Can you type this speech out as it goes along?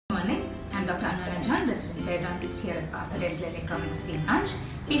I'm Dr. Anu, resident periodontist here at Partha Dental II branch.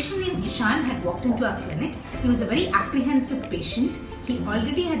 Patient named Ishan had walked into our clinic. He was a very apprehensive patient. He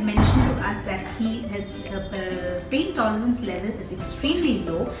already had mentioned to us that his pain tolerance level is extremely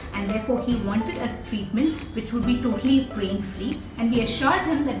low, and therefore he wanted a treatment which would be totally pain-free, and we assured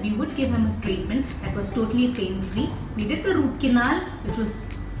him that we would give him a treatment that was totally pain-free. We did the root canal, which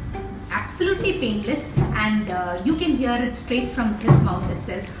was absolutely painless, and you can hear it straight from his mouth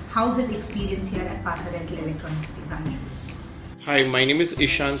itself how his experience here at Partha Dental II branch was. Hi, my name is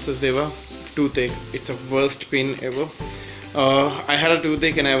Ishan Sasdeva. Toothache, it's a worst pain ever. I had a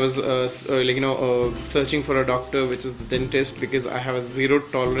toothache and I was searching for a doctor, which is the dentist, because I have a zero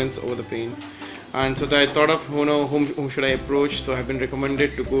tolerance over the pain. And so I thought of whom should I approach. So I've been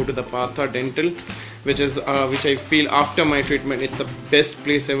recommended to go to the Partha Dental, which I feel after my treatment it's the best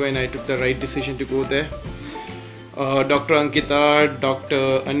place ever, and I took the right decision to go there. Dr. Ankita,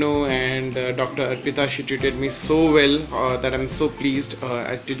 Dr. Anu and Dr. Arpita, she treated me so well that I'm so pleased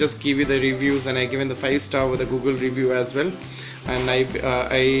to just give you the reviews, and I given the 5-star with a Google review as well, and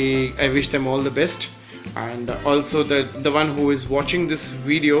I wish them all the best. And also the one who is watching this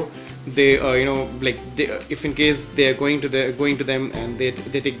video, they if in case they are going to them, and they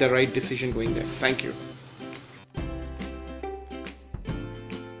take the right decision going there. Thank you.